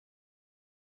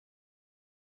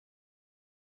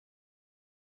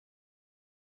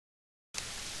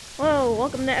Whoa,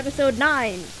 welcome to episode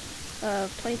 9 of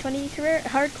 2020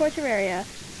 Hardcore Terraria.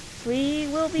 We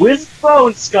will be... With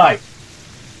phone Skype!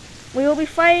 We will be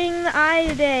fighting the eye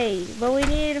today, but we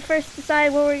need to first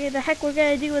decide what the heck we're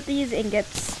gonna do with these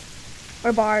ingots.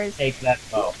 Or bars. Take that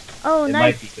bow. Oh, it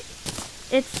nice. Might be good.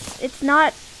 It's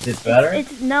not... Is it better?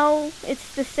 No,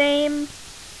 it's the same...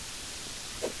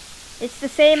 It's the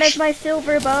same as my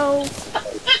silver bow.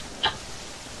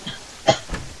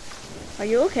 Are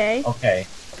you okay? Okay.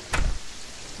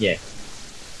 Yeah.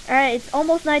 Alright, it's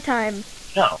almost nighttime.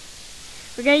 No.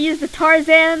 We're gonna use the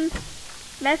Tarzan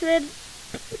method.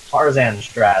 The Tarzan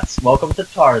strats. Welcome to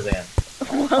Tarzan.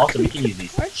 Welcome Also, we can use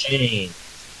these Tarzan.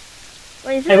 chains.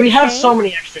 Wait, is Hey, this we a have chain? so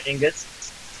many extra ingots.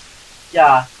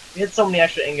 Yeah, we had so many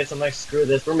extra ingots. I'm like, screw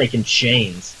this. We're making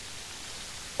chains.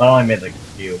 But I only made like a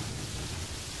few.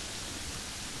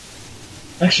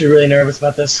 I'm actually really nervous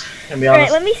about this. Can be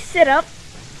honest. Alright, let me sit up,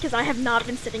 because I have not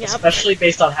been sitting up. Especially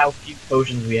based on how few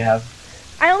potions we have.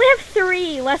 I only have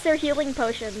 3 lesser healing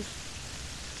potions.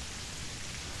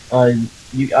 I'm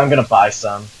gonna buy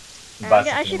some. Buy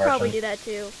some I from should the probably merchant. do that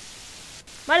too.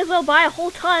 Might as well buy a whole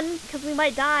ton, because we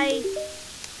might die.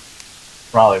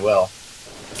 Probably will.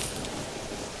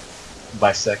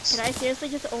 Buy 6. Can I seriously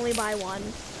just only buy 1?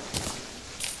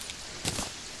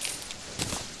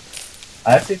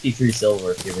 I have 53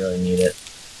 silver if you really need it.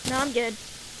 No, I'm good.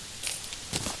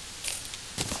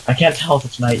 I can't tell if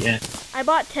it's night yet. I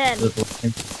bought 10. Is it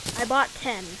blue? I bought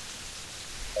 10.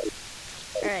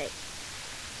 Alright.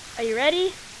 Are you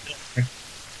ready?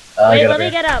 Wait, let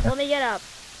me get up. Let me get up.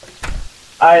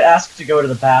 I asked to go to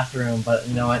the bathroom, but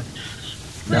you know what?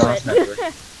 Screw No, it. it's not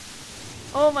good.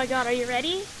 Oh my god, are you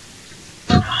ready?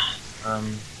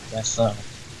 Guess so.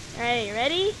 Alright, you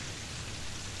ready?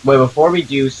 Wait, before we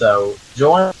do so,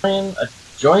 join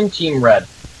Team Red,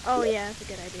 Oh yeah, that's a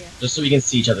good idea. just so we can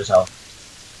see each other's health.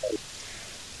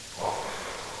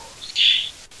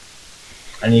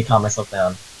 I need to calm myself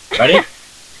down. Ready?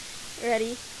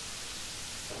 Ready?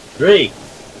 3,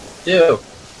 2,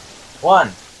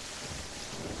 1.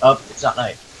 Oh, it's not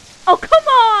night. Oh, come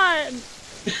on!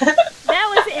 That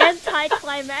was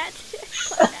anticlimactic.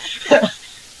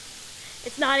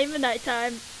 It's not even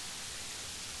nighttime.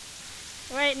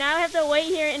 Right, now I have to wait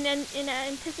here in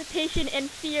anticipation and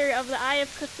fear of the Eye of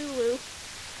Cthulhu.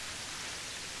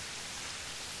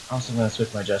 Also, I'm gonna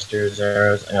switch my gestures,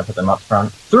 arrows. I'm gonna put them up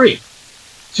front. 3,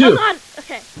 2, Come on!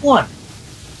 Okay. 1.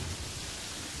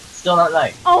 Still not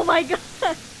night. Oh my god!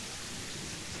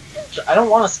 I don't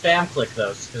want to spam click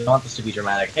those because I want this to be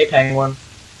dramatic. Hey, Penguin.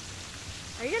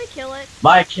 Are you gonna kill it?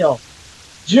 My kill.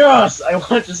 Yes! I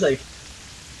want to say,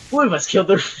 one of us killed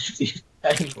their 50th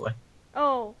penguin.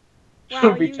 Oh. That Wow,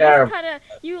 would be you terrible.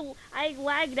 I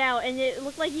lagged out and it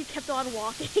looked like you kept on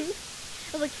walking.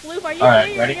 I was like, Fluf, are you Alright,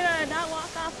 sure ready? you're gonna not walk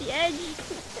off the edge?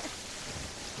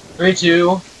 3,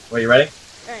 2. Wait, you ready?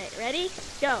 Alright, ready?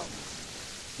 Go.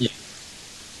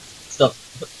 Still.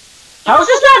 How is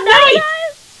this not night?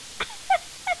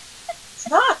 It's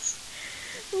not.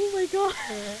 Oh my god.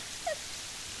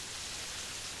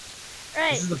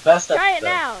 Right. This is the best Try it episode.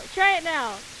 now. Try it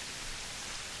now.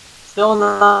 Still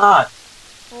not.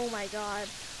 Oh my god.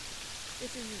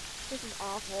 This is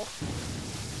awful.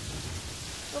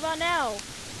 What about now?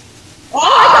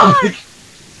 Oh my God!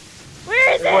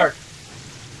 Where is It it? worked.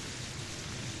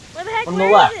 Where the heck? On Where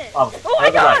the left, is it? probably. Oh my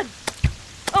On the god! right.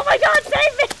 Oh my god,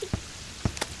 save me!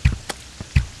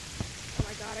 Oh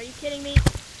my god, are you kidding me?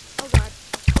 Oh god.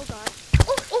 Oh god.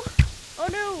 Oh, oh! Oh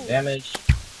no! Damage.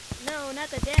 No, not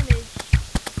the damage.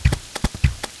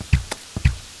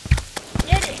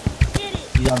 Get it! Get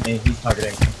it! He's on me. He's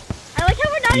targeting me. I like how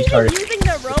we're not He's even targeting using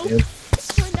the rope. you.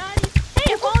 We're not even...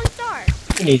 Hey, a fallen star!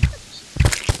 He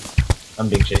needs. I'm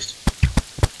being chased.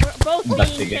 We're both I'm about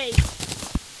being to get- chased.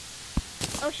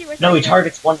 Oh shoot, we're No, he starting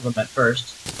targets one of them at first.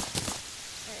 to-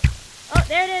 Oh,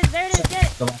 there it is, get it!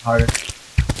 So much harder.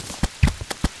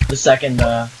 The second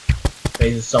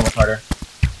phase is so much harder.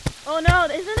 Oh no,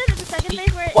 isn't it the second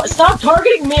phase where it... What? Stop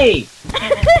targeting me!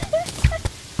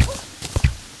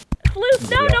 Fluf,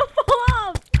 no, Yeah. don't fall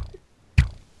off!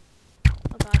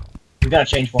 Oh god. We gotta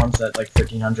change forms at like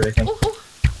 1300, I think.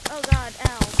 Oh god,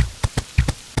 ow.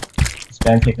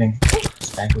 Spam kicking.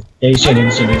 Spam kick. Yeah, he's changing,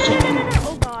 he's changing, he's changing.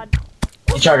 Oh god.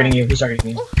 He's targeting you, he's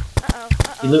targeting you.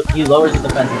 Uh-oh, He lowers his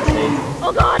defense in stage.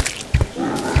 Oh god!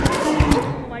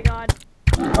 Oh my god.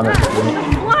 On the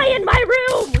Fly in my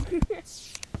room!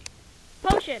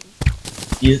 Potion.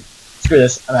 Screw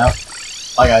this, I'm out.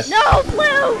 Bye guys. No,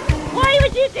 Fluf! Why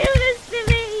would you do this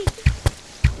to me?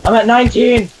 I'm at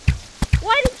 19!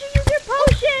 Why did you use your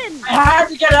potion? I had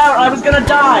to get out, I was gonna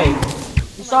die!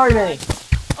 I'm sorry, Minnie.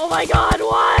 Oh my god,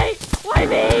 why? Why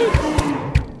me?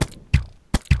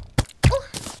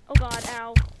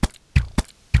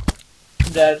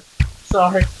 I'm dead.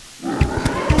 Sorry.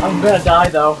 I'm gonna die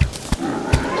though.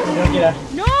 I'm gonna get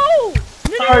out. No! No,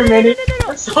 Sorry, Minnie. no.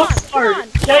 I'm so sorry.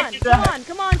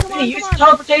 Come on. Use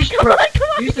teleportation, bro.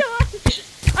 Use Come on.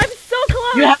 I'm so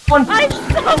close. You have one. I'm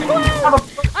so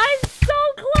close. You I'm so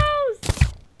close.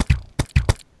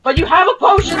 but you have a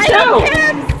potion I too. don't care.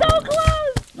 I'm so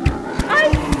close.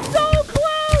 I'm so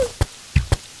close.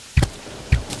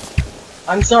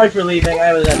 I'm sorry for leaving.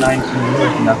 I was at 19.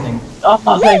 There's nothing. Oh,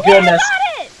 thank Wait, goodness.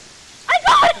 I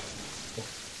got it.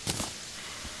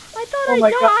 I thought Oh I my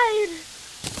died.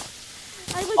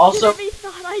 I legitimately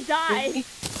thought I died.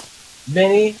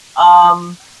 Minnie,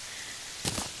 Oh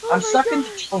I'm my stuck in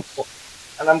God. the jungle,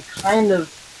 and I'm kind of.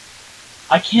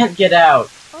 I can't get out,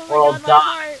 Oh or my I'll God,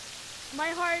 die. my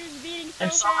heart is beating so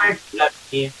I'm sorry fast. for that,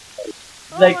 Minnie.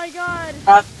 Oh Like, my God.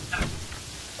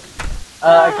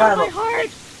 I kind my of.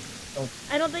 heart. Oh.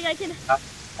 I don't think I can.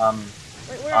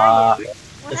 Wait, where uh, are you?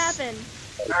 What this- happened?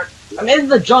 I'm in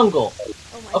the jungle. Oh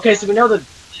my Okay, God. so we know the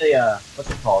what's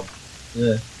it called?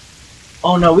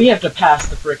 Oh no, we have to pass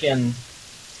the frickin'.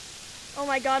 Oh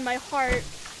my God, my heart.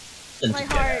 My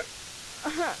heart.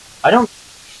 I don't.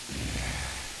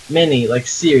 Minnie, like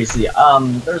seriously,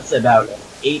 there's about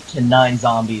 8 to 9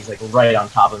 zombies like right on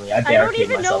top of me. I I don't barricade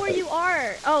even know myself. where you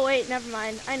are. Oh wait, never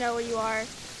mind. I know where you are.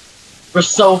 We're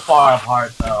so far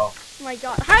apart though. Oh my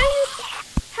God.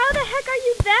 How the heck are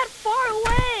you that far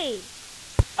away?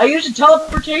 I used a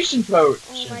teleportation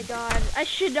potion. Oh my God. I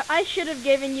should have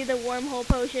given you the wormhole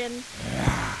potion.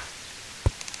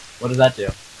 What does that do?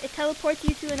 It teleports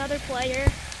you to another player.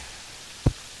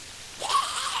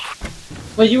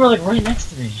 But you were like right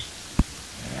next to me.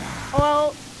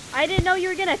 Well, I didn't know you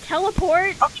were gonna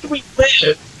teleport. How did we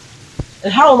live?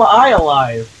 And how am I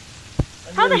alive?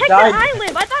 How the heck did I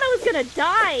live? I thought I was gonna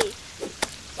die.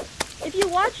 If you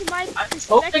watch my I was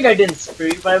hoping I didn't screw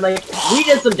you, but I'm like, we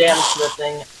did some damage to the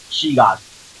thing. She got.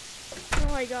 Oh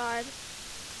my God.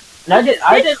 And I did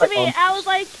Next like. to me, I was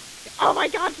like, oh my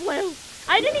God, Fluf.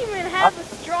 I didn't even have the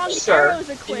strong arrows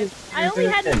equipped. I only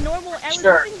had the normal. I was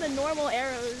using the normal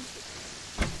arrows.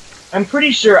 I'm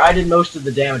pretty sure I did most of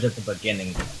the damage at the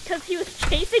beginning. Because he was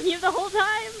chasing you the whole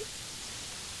time?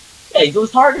 Yeah, it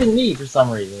was targeting me for some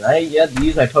reason. I had to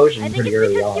use my potion I think pretty it's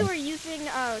early because on. you were using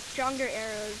stronger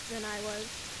arrows than I was.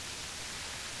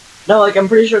 No, like, I'm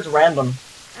pretty sure it's random.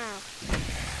 Oh.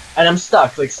 And I'm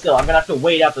stuck, like, still. I'm gonna have to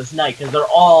wait out this night, because they're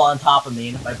all on top of me,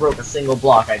 and if I broke a single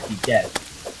block, I'd be dead.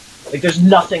 Like, there's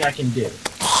nothing I can do.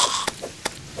 I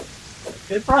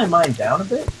could probably mine down a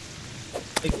bit,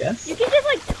 I guess. You can just,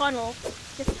 like, tunnel.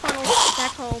 Just tunnel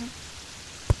back home.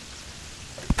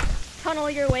 Tunnel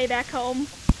your way back home.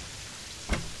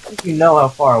 I think you know how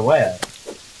far away I am.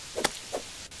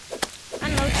 I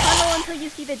don't know, tunnel until you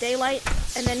see the daylight,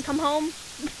 and then come home.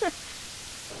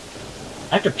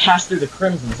 I have to pass through the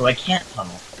Crimson, so I can't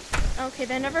tunnel. Okay,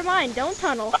 then never mind. Don't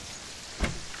tunnel.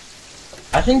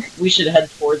 I think we should head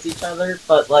towards each other,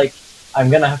 but, like, I'm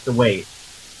gonna have to wait.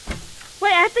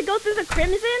 Wait, I have to go through the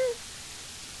Crimson?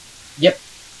 Yep.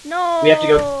 No. We have to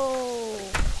go.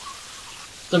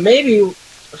 So maybe.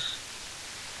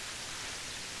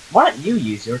 Why don't you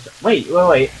use your? Wait.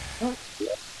 Don't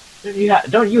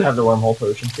you have the wormhole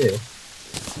potion too?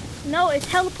 No, it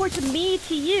teleports me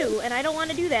to you, and I don't want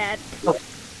to do that. Oh.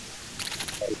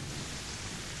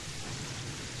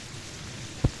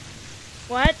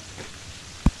 What?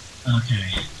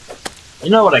 Okay. You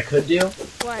know what I could do?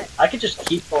 What? I could just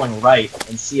keep going right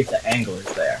and see if the angle is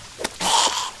there.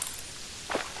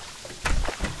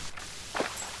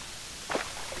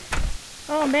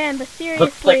 Oh man, but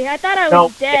seriously, I thought I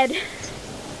was dead.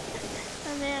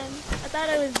 Oh man, I thought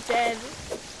I was dead.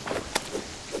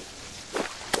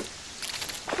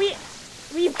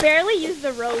 We barely used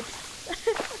the ropes.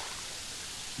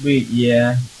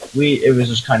 It was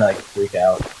just kind of like a freak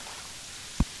out.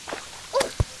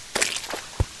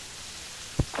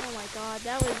 Oh my God,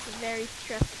 that was very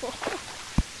stressful.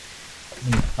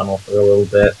 Tunnel for a little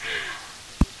bit.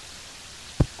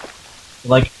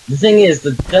 Like, the thing is,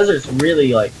 the desert's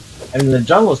really, like, I mean, the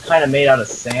jungle's kind of made out of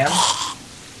sand,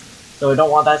 so I don't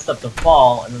want that stuff to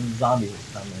fall, and then the zombies will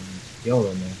come and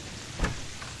kill me.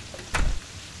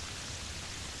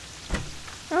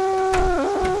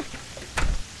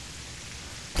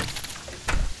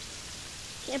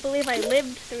 Can't believe I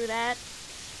lived through that.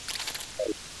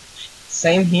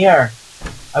 Same here.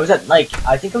 I was at, like,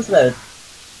 I think I was at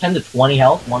 10 to 20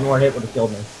 health. One more hit would have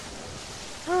killed me.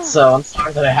 So I'm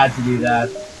sorry that I had to do that,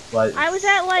 but I was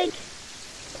at like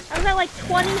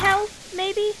 20 health,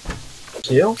 maybe?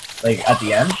 2? Like, at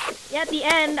the end? Yeah, at the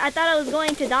end, I thought I was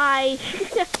going to die.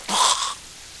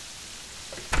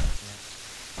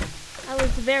 I was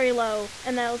very low,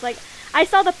 and then I was like, I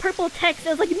saw the purple text. I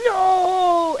was like,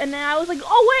 no! And then I was like,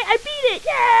 oh wait, I beat it!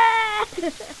 Yeah!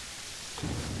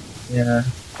 Yeah,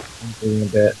 I'm doing a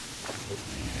bit.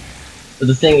 But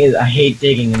the thing is, I hate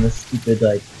digging in this stupid,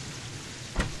 like,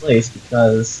 place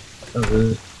because of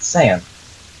the sand.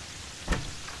 I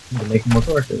need to make more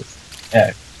torches.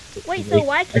 Yeah. Wait, so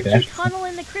why can't you tunnel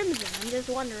in the Crimson? I'm just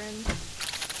wondering.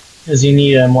 Because you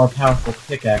need a more powerful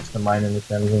pickaxe to mine in the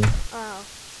Crimson. Oh,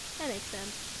 that makes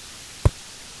sense.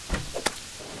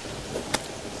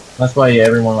 That's why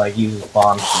everyone, like, uses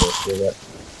bombs to do it.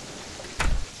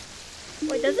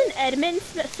 Wait, doesn't Edmund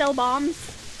sell bombs?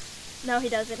 No, he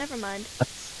doesn't. Never mind.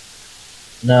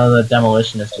 No, the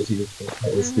demolitionist is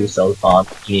who sells bombs.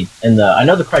 And I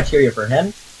know the criteria for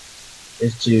him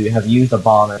is to have used a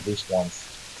bomb at least once.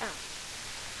 Oh.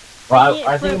 Well,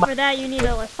 I think for that you need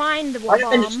to find the bomb. Might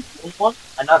have been just own one?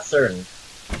 I'm not certain.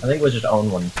 I think it was just own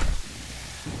one.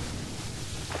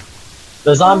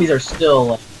 The zombies are still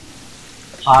like,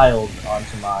 piled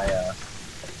onto my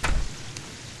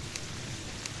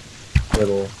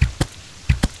little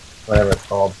whatever it's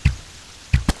called.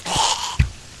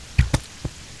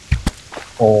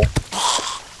 Hole.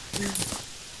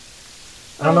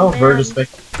 I don't know if Virg is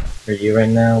fixing for you right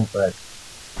now, but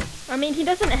I mean, he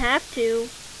doesn't have to.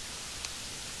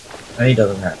 no, he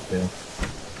doesn't have to.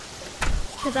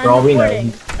 Because I'm recording.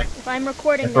 If I'm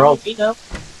recording, for all we know,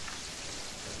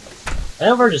 I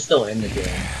know Virg is still in the game.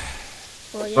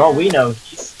 Well, yeah. For all we know,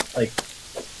 he's like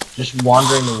just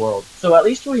wandering the world. So at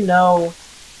least we know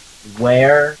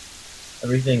where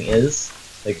everything is.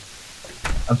 Like,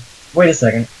 wait a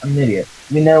second, I'm an idiot.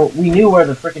 We knew where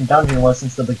the freaking dungeon was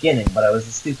since the beginning, but I was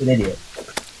a stupid idiot.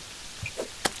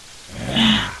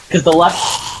 Because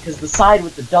the side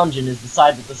with the dungeon is the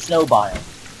side with the snow biome.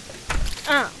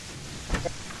 Oh.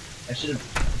 I should have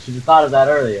thought of that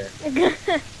earlier.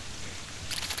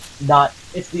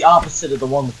 It's the opposite of the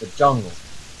one with the jungle.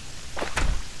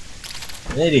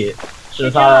 An idiot. Should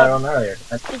have thought of that one earlier.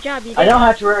 Good job, you did. I know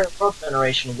how Terraria growth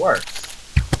generation works.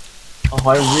 Oh,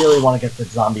 I really want to get the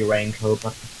zombie raincoat,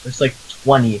 but there's like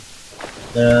 20.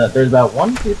 There's about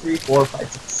 1, 2, 3, 4,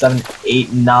 5, 6, 7,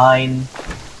 8, 9,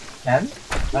 10?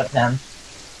 About 10.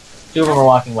 2 of them are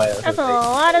walking away. That's a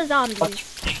lot of zombies.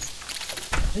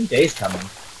 10 days coming.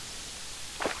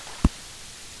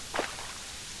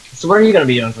 So what are you going to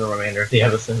be doing for the remainder of the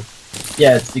episode?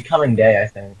 Yeah, it's becoming day, I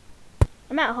think.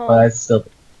 I'm at home. But I still...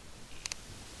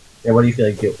 Yeah, what do you feel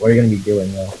like what are you going to be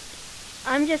doing, though?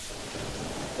 I'm just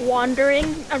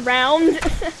wandering around.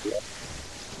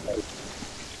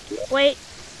 Wait.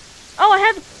 Oh, I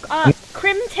have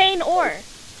Crimtane ore.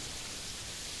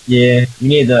 Yeah, you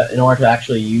need in order to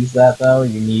actually use that, though,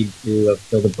 you need to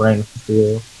kill the brain of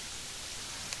Cthulhu.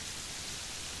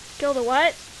 Kill the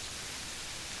what?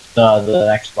 The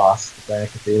next boss, the brain of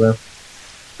Cthulhu.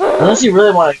 Unless you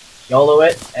really want to YOLO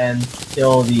it and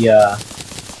kill the,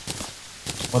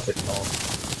 what's it called?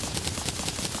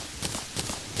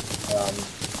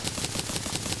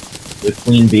 The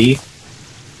Queen Bee.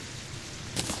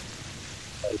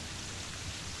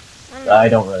 I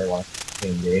don't really want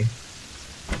Queen Bee.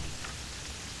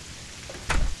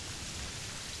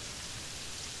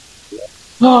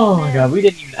 Oh my god, we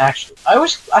didn't even actually.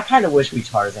 I kind of wish we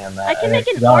Tarzan that. I can make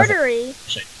an artery.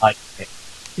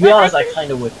 To be honest, I kind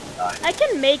of wish we died. I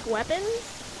can make weapons.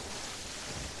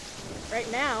 Right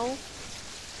now.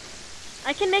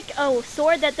 I can make a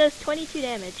sword that does 22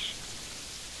 damage.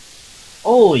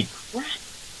 Holy crap.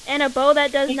 And a bow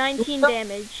that does 19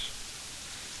 damage.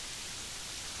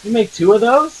 You make 2 of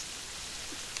those?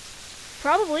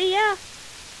 Probably, yeah.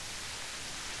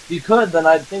 If you could, then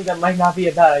I think that might not be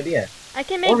a bad idea. I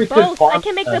can make both. I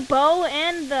can make the bow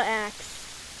and the axe.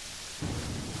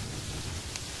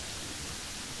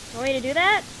 Want me to do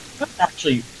that?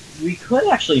 We could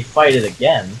actually fight it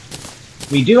again.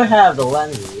 We do have the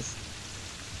lenses.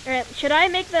 Alright, should I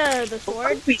make the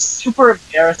sword? It would be super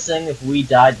embarrassing if we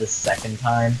died the second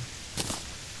time.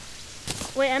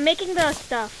 Wait, I'm making the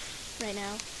stuff right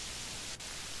now.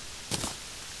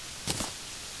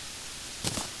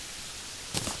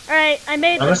 Alright, I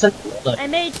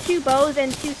made 2 bows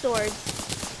and 2 swords.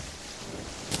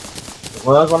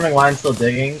 Well, I was wondering why I'm still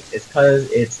digging. It's because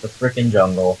it's the frickin'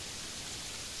 jungle.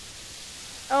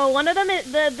 Oh, one of them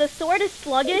is the sword is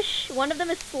sluggish. One of them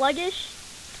is sluggish.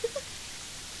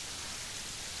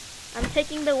 I'm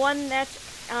taking the one that's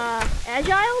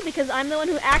agile because I'm the one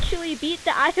who actually beat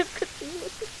the Eye of Cthulhu.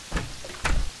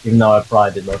 Even though I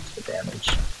probably did most of the damage.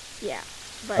 Yeah,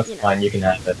 but that's you know. Fine, you can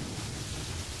have it.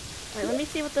 Wait, let me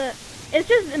see what the... It's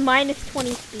just minus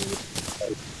 20 speed.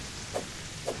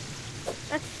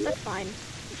 That's fine.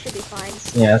 It should be fine.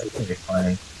 Yeah, that's gonna be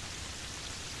fine.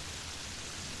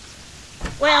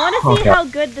 Wait, I want to see how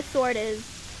good the sword is.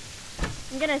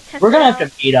 I'm gonna test We're it gonna out.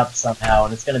 have to meet up somehow,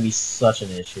 and it's gonna be such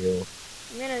an issue.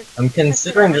 I'm test it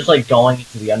considering out. just like going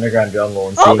into the underground jungle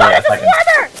and Oh seeing god, if it's a I can.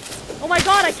 slimer! Oh my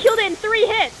god, I killed it in 3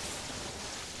 hits!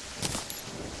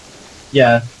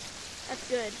 Yeah. That's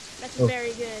good. That's Oh.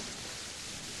 very good.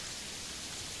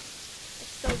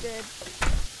 It's so good.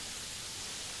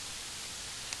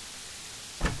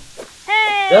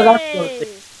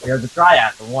 Hey! There's the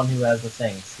Dryad, the one who has the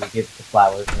things. Who gives the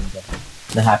flowers and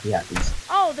the happy happies.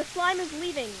 Oh, the slime is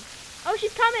leaving. Oh,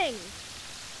 she's coming!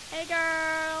 Hey,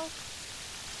 girl!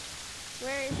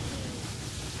 Where is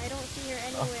she? I don't see her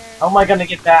anywhere. How am I gonna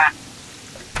get back?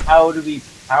 How are we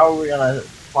gonna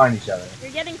find each other?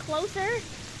 You're getting closer?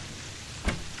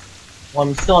 Well,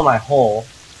 I'm still in my hole.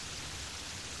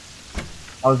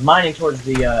 I was mining towards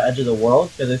the edge of the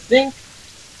world, because I think...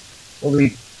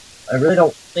 I really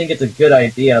don't think it's a good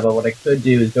idea, but what I could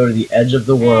do is go to the edge of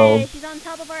the world. Hey, she's on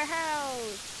top of our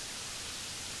house!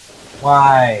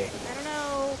 Why? I don't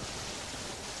know.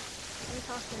 Let me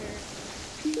talk to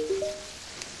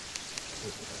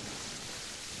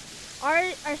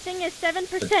her. Our thing is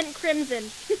 7%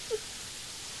 crimson.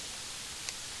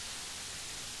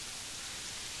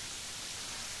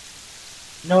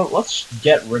 No, let's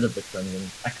get rid of the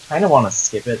crimson. I kind of want to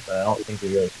skip it, but I don't think we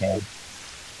really can.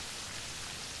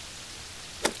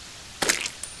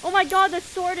 Oh my god, the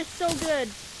sword is so good.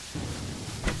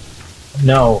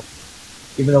 No.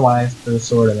 Even though I asked for the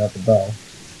sword and not the bow.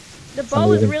 The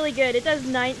bow is really good. It does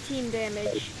 19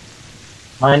 damage.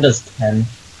 Mine does 10.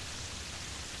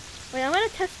 Wait, I'm gonna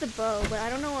test the bow, but I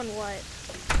don't know on what.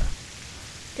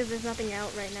 Because there's nothing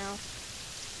out right now.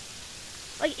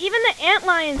 Like, even the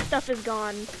antlion stuff is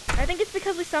gone. I think it's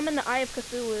because we summoned the Eye of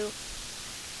Cthulhu.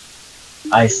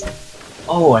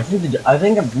 Oh, I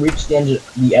think I've reached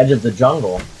the edge of the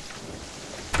jungle.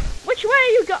 Which way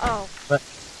are you go? Oh. But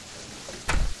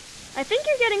I think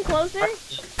you're getting closer.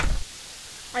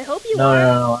 I hope you are.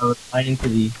 No, I was mining to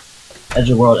the edge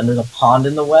of the world, and there's a pond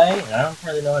in the way, and I don't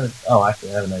really know how to... Oh,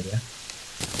 actually, I have an idea.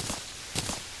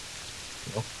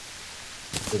 Nope.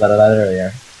 We got that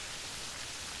earlier.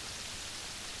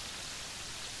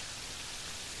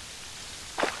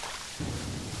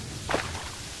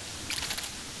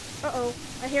 Uh-oh.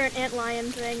 I hear an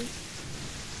antlion thing.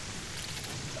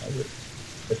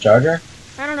 The charger?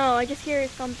 I don't know. I just hear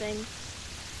something.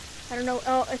 I don't know.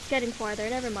 Oh, it's getting farther.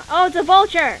 Never mind. Oh, it's a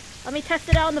vulture! Let me test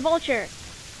it out on the vulture.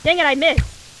 Dang it, I missed.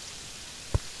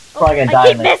 Oh, I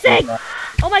keep missing!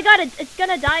 Oh my god, it's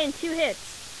gonna die in 2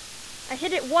 hits. I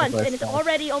hit it once, and it's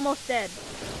already almost dead.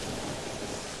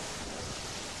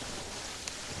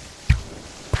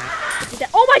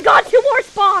 Oh my god, 2 more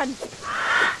spawned!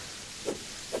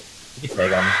 You can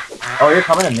take them. Oh, you're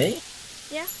coming to me?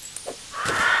 Yeah.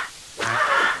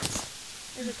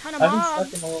 There's a ton of I've mobs.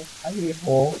 been stuck in a little tiny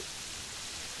hole.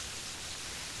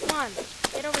 Come on,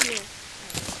 get over here.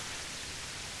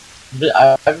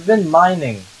 I've been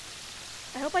mining.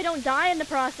 I hope I don't die in the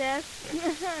process.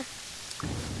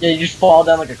 Yeah, you just fall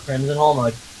down like a crimson hole and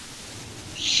like,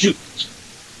 shoot.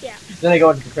 Yeah. Then I go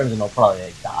into the crimson hole, probably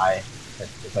like die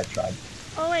if I tried.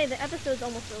 Oh wait, the episode's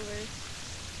almost over.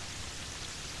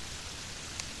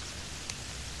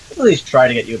 Let's at least try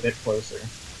to get you a bit closer.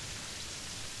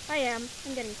 I am.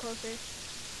 I'm getting closer.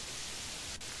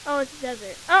 Oh, it's a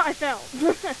desert. Oh, I fell.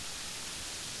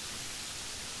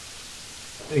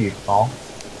 There you fall.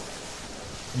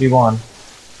 What do you want?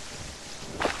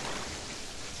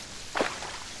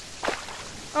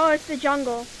 Oh, it's the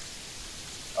jungle.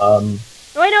 Oh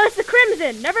wait, no, it's the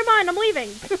crimson. Never mind, I'm leaving.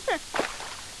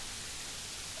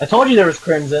 I told you there was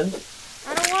crimson.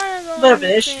 I don't want to go Bit on of the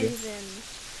an issue. crimson.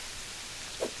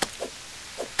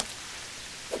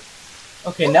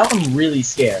 Okay, now I'm really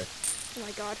scared. Oh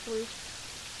my god, Fluf.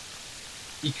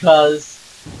 Because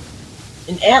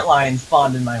an antlion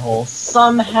spawned in my hole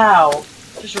somehow,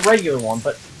 just a regular one,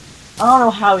 but I don't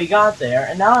know how he got there,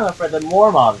 and now I'm afraid that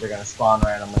more mobs are gonna spawn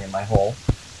randomly in my hole.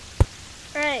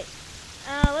 Alright,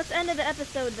 let's end the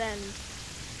episode then.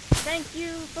 Thank you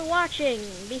for watching.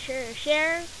 Be sure to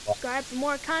share, subscribe for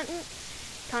more content,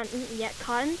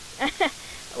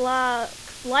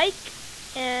 like,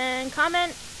 and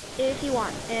comment if you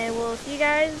want. And we'll see you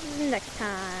guys next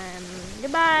time.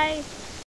 Goodbye.